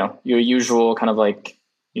 your usual kind of like,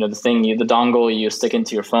 the dongle you stick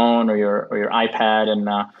into your phone or your iPad, and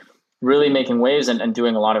really making waves and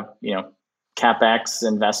doing a lot of, CapEx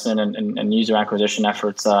investment and user acquisition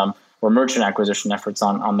efforts, or merchant acquisition efforts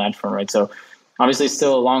on that front, right? So obviously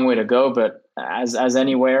still a long way to go, but as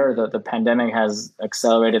anywhere, the pandemic has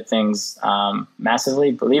accelerated things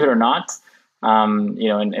massively. Believe it or not,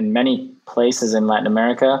 in many places in Latin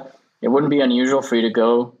America, it wouldn't be unusual for you to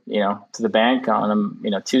go, to the bank on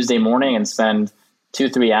a Tuesday morning and spend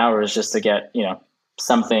 2-3 hours just to get,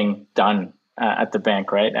 something done at the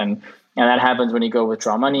bank, right? And that happens when you go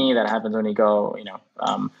withdraw money. That happens when you go,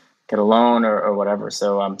 get a loan or whatever.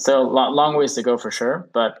 So still long ways to go for sure.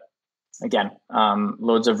 But again,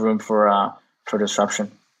 loads of room for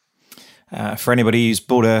disruption. For anybody who's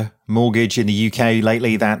bought a mortgage in the UK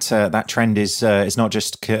lately, that trend is not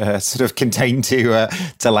just sort of contained to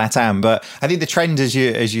LATAM, but I think the trend, as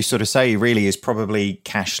you sort of say, really is probably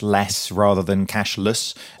cashless rather than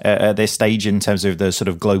cashless at this stage in terms of the sort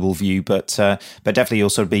of global view. But definitely you'll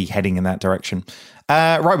sort of be heading in that direction.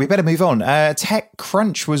 Right, we better move on.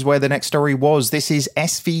 TechCrunch was where the next story was. This is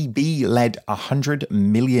SVB-led $100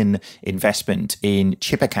 million investment in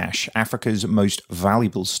Chippercash, Africa's most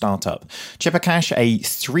valuable startup. Chippercash, a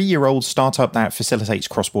 3-year-old startup that facilitates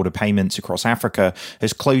cross-border payments across Africa,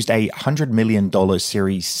 has closed a $100 million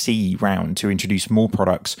Series C round to introduce more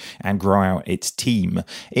products and grow out its team.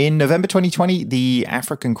 In November 2020, the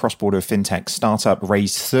African cross-border fintech startup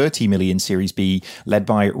raised $30 million Series B, led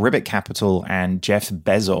by Ribbit Capital and Jeff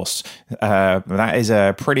Bezos. That is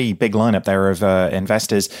a pretty big lineup there of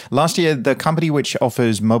investors. Last year, the company, which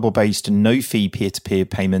offers mobile-based no-fee peer-to-peer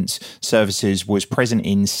payments services, was present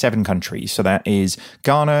in 7 countries. So that is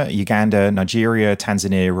Ghana, Uganda, Nigeria,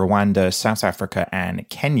 Tanzania, Rwanda, South Africa, and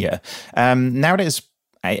Kenya. Nowadays,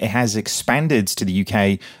 it has expanded to the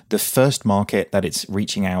UK, the first market that it's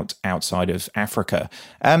reaching out outside of Africa.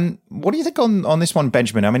 What do you think on this one,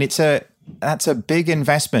 Benjamin? I mean, that's a big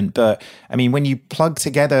investment, but I mean, when you plug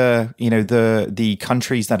together, the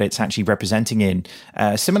countries that it's actually representing in,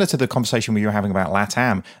 similar to the conversation we were having about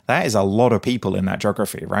LATAM, that is a lot of people in that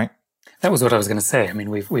geography, right? That was what I was going to say. I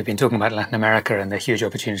mean, we've been talking about Latin America and the huge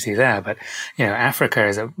opportunity there, but Africa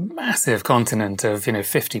is a massive continent of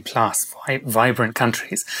 50 plus vibrant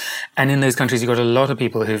countries, and in those countries you've got a lot of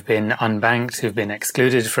people who've been unbanked, who've been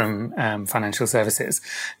excluded from financial services,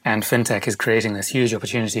 and fintech is creating this huge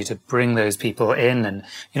opportunity to bring those people in and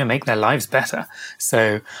make their lives better.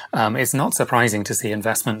 So it's not surprising to see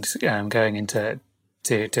investment going into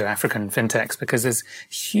African fintechs, because there's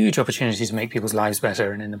huge opportunity to make people's lives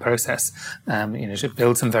better, and in the process, to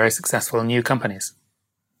build some very successful new companies.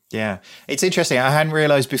 Yeah, it's interesting. I hadn't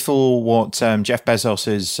realized before what Jeff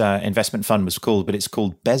Bezos's investment fund was called, but it's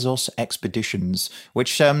called Bezos Expeditions,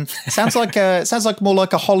 which sounds like more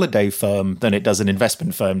like a holiday firm than it does an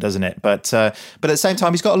investment firm, doesn't it? But at the same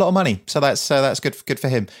time, he's got a lot of money, so that's good for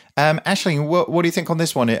him. Ashley, what do you think on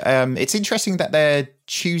this one? It's interesting that they're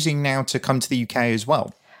choosing now to come to the UK as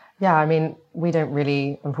well. Yeah, I mean, we don't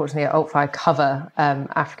really, unfortunately, at Alt5 cover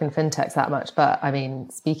African fintechs that much, but I mean,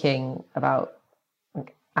 speaking about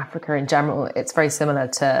Africa in general, it's very similar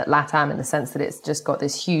to LATAM in the sense that it's just got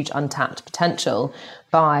this huge untapped potential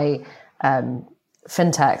by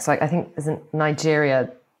fintechs. Like, I think isn't Nigeria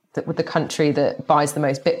with the country that buys the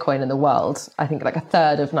most Bitcoin in the world? I think like a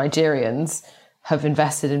third of Nigerians have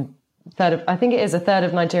invested in a third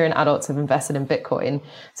of Nigerian adults have invested in Bitcoin.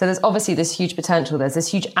 So there's obviously this huge potential. There's this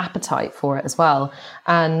huge appetite for it as well.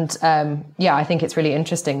 And I think it's really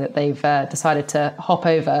interesting that they've decided to hop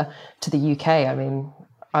over to the UK. I mean,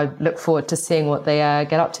 I look forward to seeing what they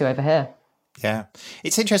get up to over here. Yeah,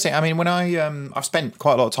 it's interesting. I mean, when I've spent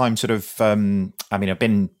quite a lot of time sort of, I've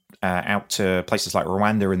been out to places like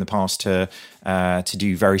Rwanda in the past to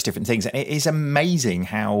do various different things. And it is amazing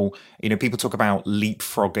how, people talk about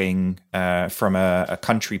leapfrogging from a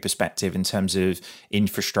country perspective in terms of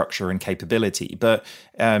infrastructure and capability. But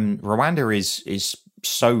Rwanda is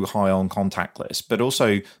so high on contactless, but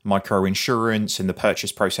also micro insurance and the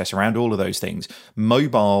purchase process around all of those things.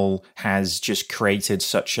 Mobile has just created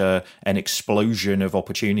such an explosion of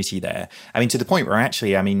opportunity there. I mean, to the point where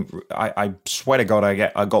actually, I swear to God,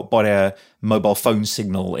 I got better mobile phone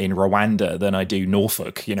signal in Rwanda than I do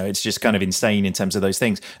Norfolk. It's just kind of insane in terms of those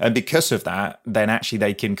things. And because of that, then actually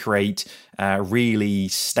they can create really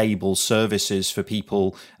stable services for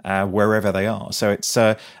people wherever they are. So it's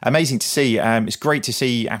amazing to see. It's great to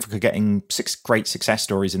see Africa getting great success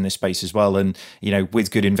stories in this space as well. And, with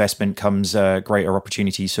good investment comes greater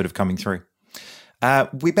opportunities sort of coming through.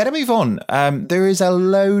 We better move on. There is a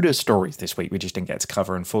load of stories this week we just didn't get to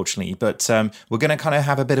cover, unfortunately, but we're going to kind of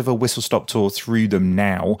have a bit of a whistle-stop tour through them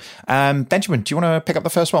now. Benjamin, do you want to pick up the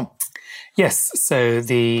first one? Yes. So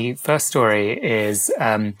the first story is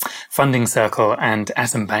Funding Circle and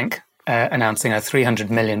Atom Bank announcing a £300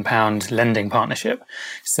 million lending partnership.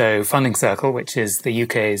 So Funding Circle, which is the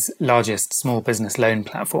UK's largest small business loan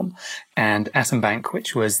platform, and Atom Bank,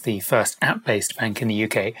 which was the first app-based bank in the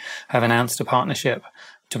UK, have announced a partnership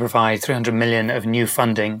to provide 300 million of new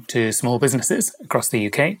funding to small businesses across the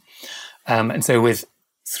UK. And so with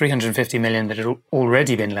 350 million that had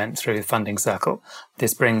already been lent through Funding Circle,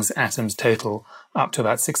 this brings Atom's total up to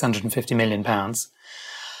about £650 million.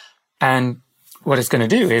 And what it's going to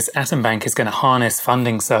do is Atom Bank is going to harness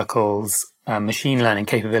Funding Circle's machine learning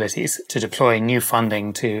capabilities to deploy new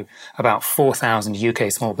funding to about 4,000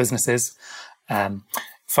 UK small businesses.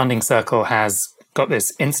 Funding Circle has got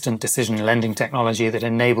this instant decision lending technology that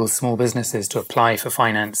enables small businesses to apply for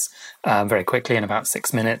finance very quickly in about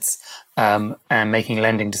 6 minutes, and making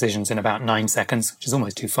lending decisions in about 9 seconds, which is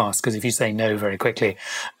almost too fast, because if you say no very quickly,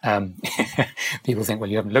 people think, well,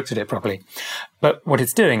 you haven't looked at it properly. But what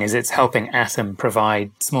it's doing is it's helping Atom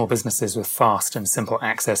provide small businesses with fast and simple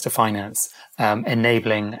access to finance,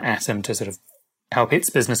 enabling Atom to sort of help its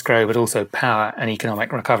business grow, but also power an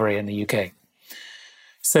economic recovery in the UK.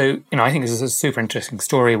 So, I think this is a super interesting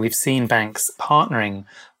story. We've seen banks partnering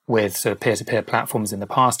with sort of peer-to-peer platforms in the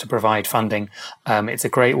past to provide funding. It's a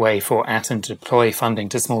great way for Atom to deploy funding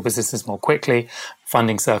to small businesses more quickly.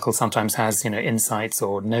 Funding Circle sometimes has, insights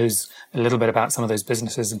or knows a little bit about some of those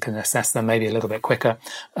businesses and can assess them maybe a little bit quicker.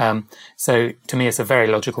 So to me, it's a very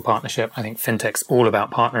logical partnership. I think fintech's all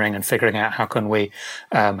about partnering and figuring out how can we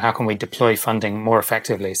deploy funding more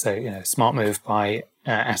effectively. So, smart move by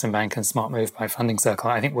Atom Bank and smart move by Funding Circle.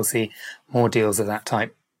 I think we'll see more deals of that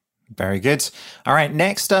type. Very good. All right,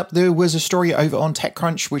 next up, there was a story over on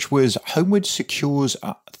TechCrunch, which was Homeward secures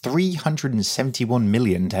 $371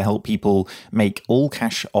 million to help people make all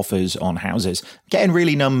cash offers on houses. Getting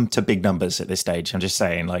really numb to big numbers at this stage. I'm just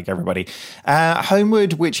saying, like everybody.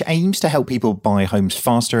 Homeward, which aims to help people buy homes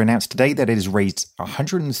faster, announced today that it has raised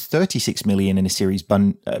 $136 million in a Series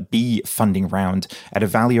B funding round at a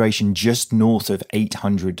valuation just north of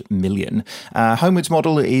 $800 million. Homeward's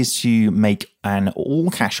model is to make an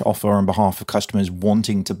all-cash offer on behalf of customers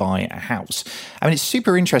wanting to buy a house. I mean, it's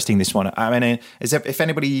super interesting, this one. I mean, if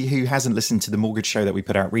anybody who hasn't listened to the mortgage show that we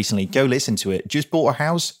put out recently, go listen to it. Just bought a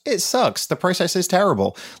house, it sucks. The process is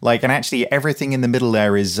terrible. And actually everything in the middle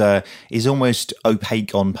there is almost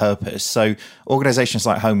opaque on purpose. So organizations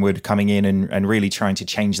like Homeward coming in and really trying to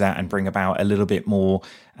change that and bring about a little bit more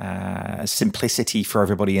simplicity for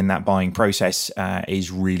everybody in that buying process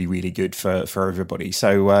is really, really good for everybody.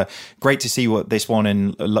 So great to see what this one,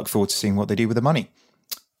 and look forward to seeing what they do with the money.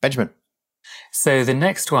 Benjamin. So the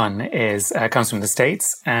next one comes from the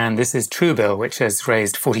States, and this is Truebill, which has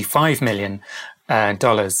raised $45 million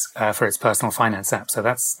for its personal finance app. So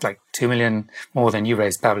that's like $2 million more than you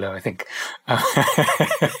raised, Pablo, I think.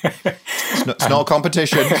 It's not a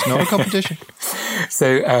competition. It's not a competition.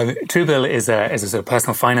 So Truebill is a sort of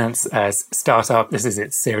personal finance startup. This is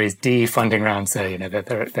its Series D funding round. So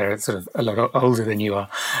they're sort of a lot older than you are,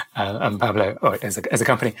 Pablo, or as a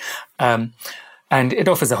company. And it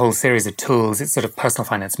offers a whole series of tools. It's sort of personal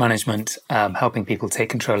finance management, helping people take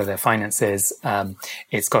control of their finances.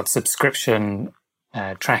 It's got subscription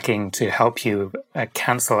tracking to help you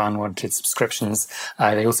cancel unwanted subscriptions.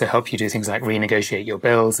 They also help you do things like renegotiate your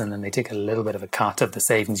bills, and then they take a little bit of a cut of the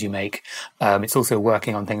savings you make. It's also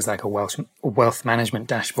working on things like a wealth management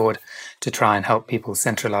dashboard to try and help people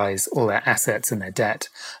centralize all their assets and their debt.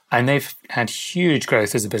 And they've had huge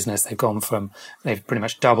growth as a business. They've pretty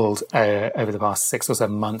much doubled over the past 6 or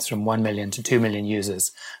 7 months from 1 million to 2 million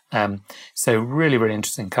users. So really, really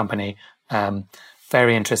interesting company.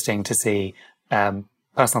 Very interesting to see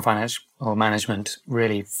personal financial management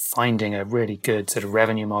really finding a really good sort of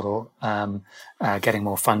revenue model, getting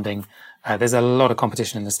more funding. There's a lot of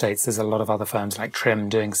competition in the States. There's a lot of other firms like Trim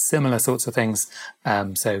doing similar sorts of things.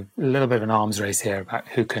 So a little bit of an arms race here about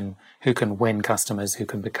who can win customers, who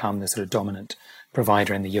can become the sort of dominant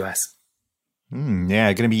provider in the US.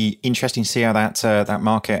 Yeah, going to be interesting to see how that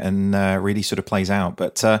market and really sort of plays out.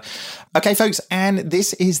 But okay, folks, and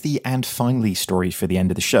this is the and finally story for the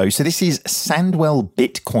end of the show. So this is Sandwell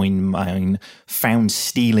Bitcoin mine found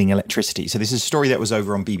stealing electricity. So this is a story that was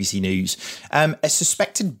over on BBC News. A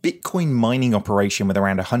suspected Bitcoin mining operation with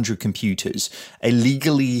around 100 computers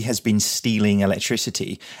illegally has been stealing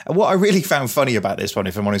electricity. And what I really found funny about this one,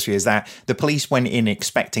 if I'm honest with you, is that the police went in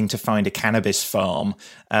expecting to find a cannabis farm,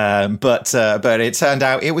 but it turned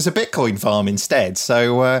out it was a Bitcoin farm instead.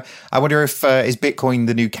 So I wonder if is Bitcoin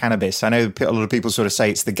the new cannabis? I know a lot of people sort of say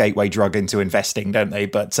it's the gateway drug into investing, don't they?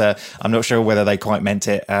 But I'm not sure whether they quite meant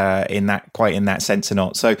it in that sense or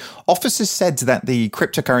not. So officers said that the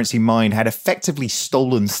cryptocurrency mine had effectively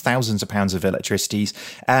stolen thousands of pounds of electricity.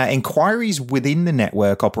 Inquiries within the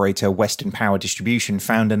network operator Western Power Distribution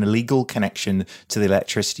found an illegal connection to the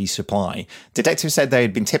electricity supply. Detectives said they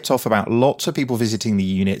had been tipped off about lots of people visiting the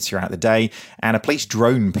units throughout the day, and a police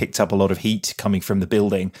drone picked up a lot of heat coming from the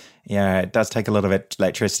building. Yeah, it does take a lot of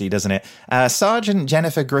electricity, doesn't it? Sergeant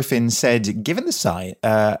Jennifer Griffin said, given the site,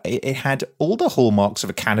 it had all the hallmarks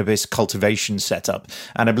of a cannabis cultivation setup.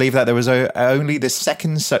 And I believe that there was only the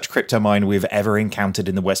second such crypto mine we've ever encountered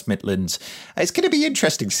in the West Midlands. It's going to be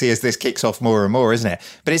interesting to see as this kicks off more and more, isn't it?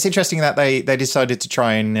 But it's interesting that they decided to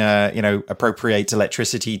try and, appropriate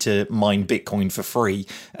electricity to mine Bitcoin for free.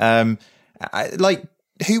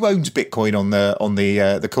 who owns Bitcoin on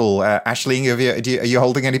the call? Aisling, are you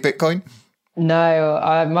holding any Bitcoin? No,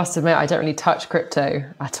 I must admit I don't really touch crypto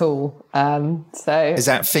at all. So is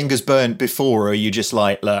that fingers burnt before, or are you just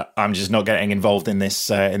like, look, I'm just not getting involved in this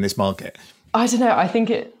market? I don't know. I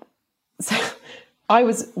think So I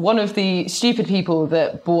was one of the stupid people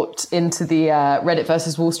that bought into the Reddit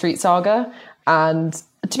versus Wall Street saga, and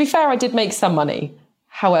to be fair, I did make some money.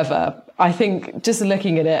 However, I think just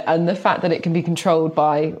looking at it and the fact that it can be controlled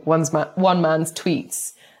by one man's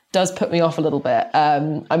tweets does put me off a little bit.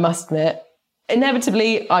 I must admit.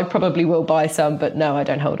 Inevitably, I probably will buy some, but no, I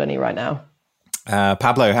don't hold any right now.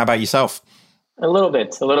 Pablo, how about yourself? A little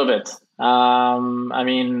bit. I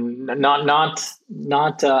mean, not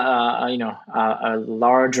a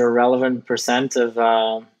large or relevant percent of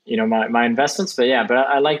my investments, but yeah, but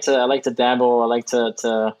I like to dabble. I like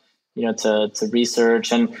to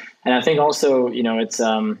research, and I think also it's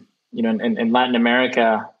in Latin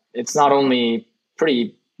America, it's not only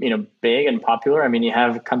pretty big and popular. I mean, you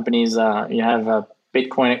have companies, you have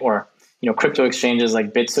Bitcoin or crypto exchanges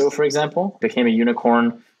like Bitso, for example, became a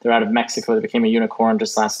unicorn. They're out of Mexico. They became a unicorn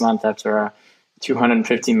just last month after a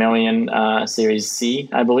 250 million Series C,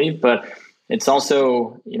 I believe. But it's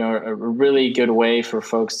also a really good way for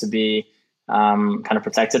folks to be kind of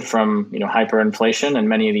protected from hyperinflation in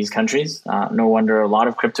many of these countries. No wonder a lot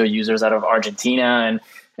of crypto users out of Argentina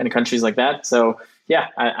and countries like that. So yeah,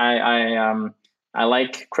 I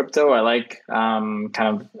like crypto. I like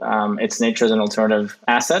its nature as an alternative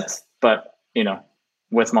asset, but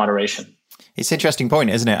with moderation. It's an interesting point,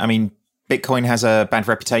 isn't it? I mean, Bitcoin has a bad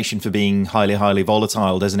reputation for being highly, highly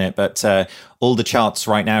volatile, doesn't it? But all the charts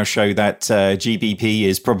right now show that GBP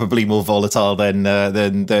is probably more volatile than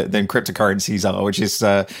cryptocurrencies are, which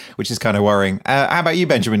is kind of worrying. How about you,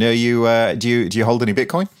 Benjamin? Are you do you hold any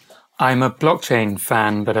Bitcoin? I'm a blockchain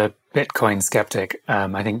fan, but a Bitcoin skeptic.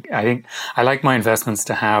 I think I like my investments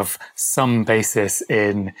to have some basis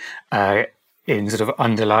in sort of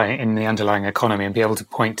in the underlying economy and be able to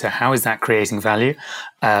point to how is that creating value.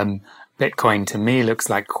 Bitcoin to me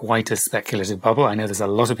looks like quite a speculative bubble. I know there's a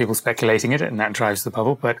lot of people speculating it and that drives the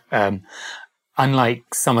bubble, but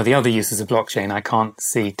unlike some of the other uses of blockchain, I can't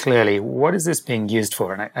see clearly what is this being used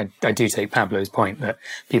for. And I do take Pablo's point that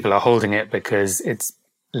people are holding it because it's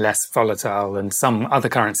less volatile than some other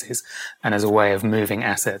currencies and as a way of moving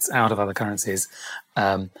assets out of other currencies.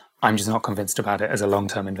 I'm just not convinced about it as a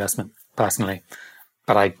long-term investment personally,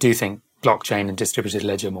 but I do think blockchain and distributed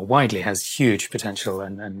ledger more widely has huge potential.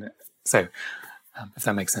 And so if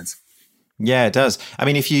that makes sense. Yeah, it does. I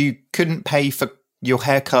mean, if you couldn't pay for your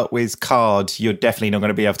haircut with card, you're definitely not going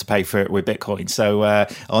to be able to pay for it with Bitcoin. So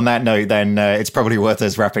on that note, then it's probably worth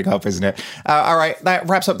us wrapping up, isn't it? All right, that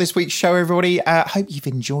wraps up this week's show, everybody. Hope you've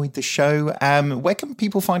enjoyed the show. Where can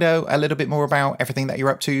people find out a little bit more about everything that you're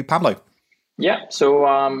up to, Pablo? Yeah, so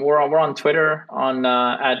we're on Twitter on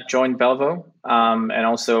at JoinBelvo, and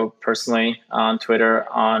also personally on Twitter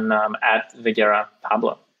on at Viguera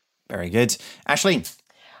Pablo. Very good. Aisling?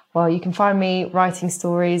 Well, you can find me writing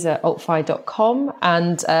stories at altfi.com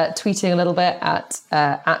and tweeting a little bit at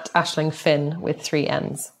AishlingFin with 3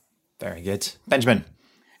 N's. Very good. Benjamin?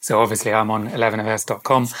 So obviously I'm on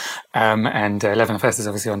 11fs.com, and 11fs is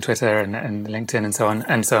obviously on Twitter and LinkedIn and so on,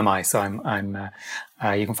 and so am I. So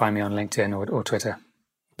you can find me on LinkedIn or Twitter.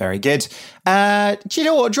 Very good. Do you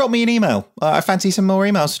know what? Drop me an email. I fancy some more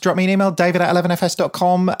emails. Drop me an email,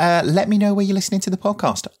 david@11fs.com. Let me know where you're listening to the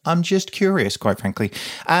podcast. I'm just curious, quite frankly.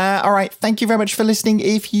 All right. Thank you very much for listening.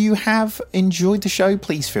 If you have enjoyed the show,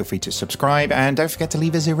 please feel free to subscribe and don't forget to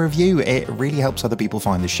leave us a review. It really helps other people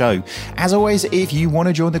find the show. As always, if you want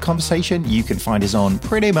to join the conversation, you can find us on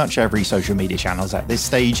pretty much every social media channels at this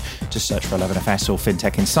stage. Just search for 11fs or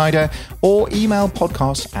Fintech Insider or email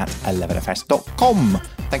podcast@11fs.com.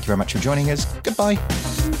 Thank you very much for joining us. Goodbye.